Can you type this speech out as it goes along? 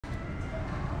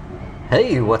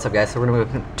Hey, what's up guys? So we're going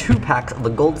to open 2 packs of the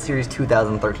Gold Series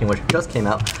 2013, which just came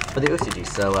out for the OCG.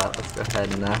 So let's go ahead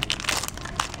and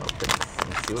open this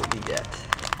and see what we get.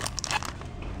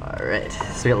 Alright,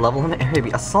 so we got Level Limit Area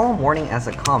B, a Solemn Warning as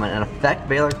a common, an Effect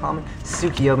Veiler common,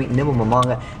 Tsukiyomi, Nimble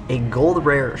Momonga, a Gold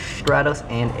Rare Stratos,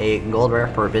 and a Gold Rare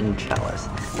Forbidden Chalice.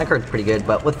 That card's pretty good,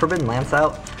 but with Forbidden Lance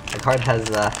out, the card has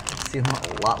seen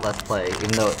a lot less play,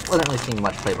 even though it wasn't really seeing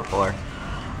much play before.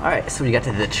 Alright, so we got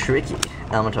to the tricky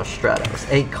Elemental Stratos,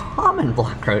 a common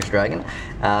Black Rose Dragon,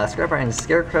 Scrap Iron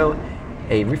Scarecrow,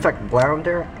 a Reflect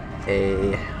Blounder,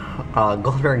 a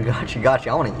Gold Rare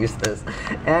Gotcha, I want to use this,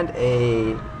 and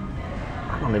a,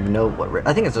 I don't even know what rare,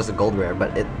 I think it's just a Gold Rare,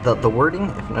 but the wording,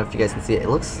 I don't know if you guys can see it, it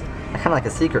looks kind of like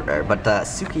a secret rare, but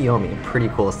Tsukiyomi, pretty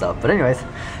cool stuff. But anyways,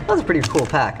 that was a pretty cool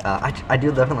pack. I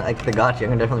do definitely like the Gotcha, I'm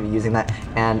going to definitely be using that,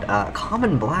 and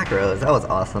common Black Rose, that was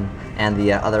awesome, and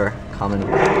the other common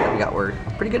that we got were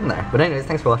pretty good in there. But anyways,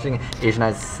 thanks for watching, Asian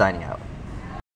Eyes signing out.